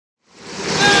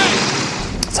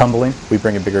humbling. We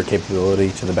bring a bigger capability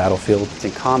to the battlefield.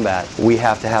 In combat, we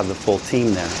have to have the full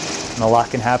team there. And a lot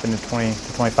can happen in 20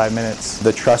 to 25 minutes.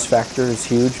 The trust factor is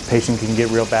huge. The patient can get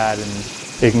real bad and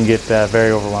it can get very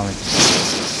overwhelming.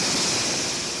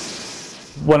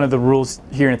 One of the rules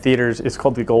here in theaters is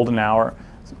called the golden hour.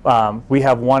 We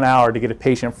have 1 hour to get a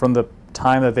patient from the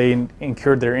time that they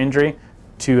incurred their injury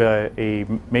to a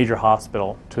major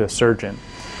hospital, to a surgeon.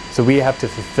 So we have to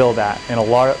fulfill that, and a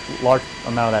large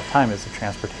amount of that time is the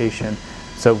transportation.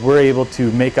 So we're able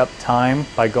to make up time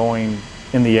by going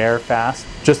in the air fast.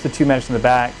 Just the 2 medics in the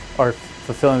back are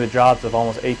fulfilling the jobs of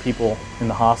almost 8 people in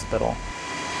the hospital.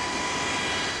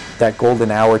 That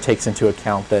golden hour takes into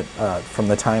account that from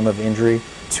the time of injury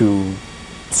to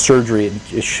surgery,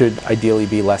 it should ideally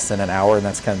be less than an hour, and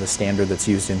that's kind of the standard that's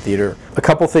used in theater. A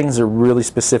couple things are really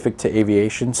specific to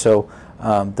aviation. So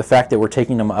the fact that we're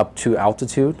taking them up to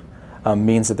altitude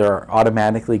means that they're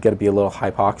automatically going to be a little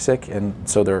hypoxic, and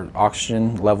so their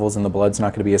oxygen levels in the blood's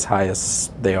not going to be as high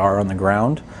as they are on the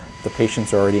ground. The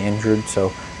patient's are already injured,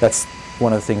 so that's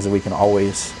one of the things that we can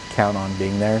always count on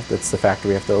being there. That's the factor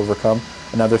we have to overcome.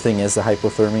 Another thing is the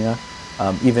hypothermia.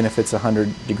 Even if it's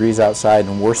 100 degrees outside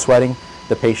and we're sweating,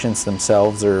 the patients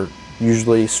themselves are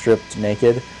usually stripped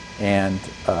naked, and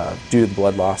due to the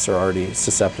blood loss are already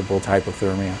susceptible to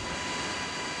hypothermia.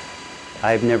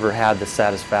 I've never had the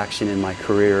satisfaction in my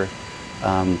career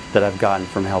that I've gotten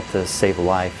from help to save a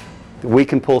life. We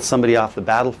can pull somebody off the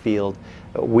battlefield.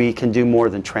 We can do more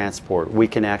than transport. We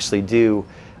can actually do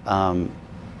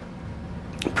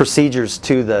procedures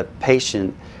to the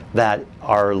patient that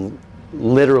are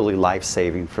literally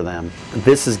life-saving for them.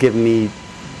 This has given me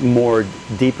more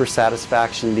deeper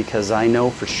satisfaction because I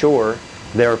know for sure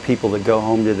there are people that go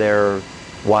home to their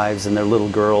wives and their little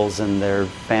girls and their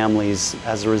families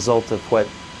as a result of what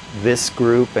this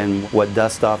group and what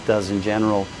DUSTOFF does in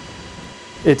general.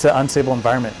 It's an unstable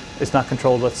environment. It's not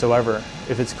controlled whatsoever.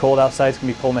 If it's cold outside, it's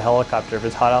going to be cold in the helicopter. If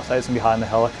it's hot outside, it's going to be hot in the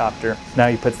helicopter. Now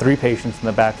you put 3 patients in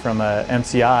the back from a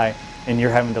MCI, and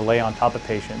you're having to lay on top of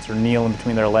patients or kneel in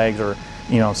between their legs, or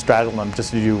straddle them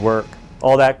just to do work.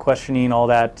 All that questioning, all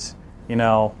that, can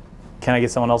I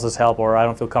get someone else's help, or I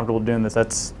don't feel comfortable doing this,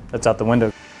 that's out the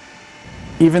window.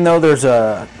 Even though there's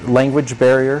a language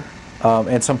barrier,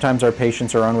 and sometimes our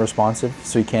patients are unresponsive,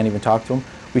 so you can't even talk to them,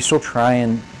 we still try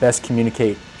and best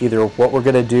communicate either what we're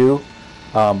going to do,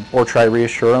 or try to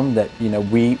reassure them that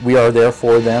we are there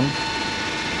for them.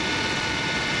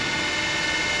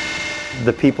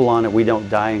 The people on it, we don't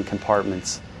die in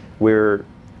compartments. We're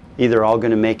either all going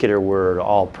to make it, or we're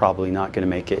all probably not going to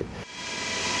make it.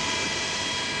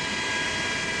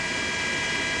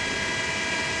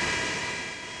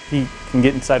 He can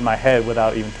get inside my head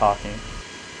without even talking.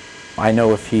 I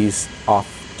know if he's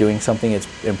off doing something, it's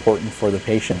important for the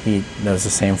patient. He knows the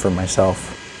same for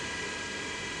myself.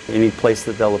 Any place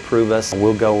that they'll approve us,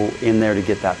 we'll go in there to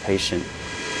get that patient.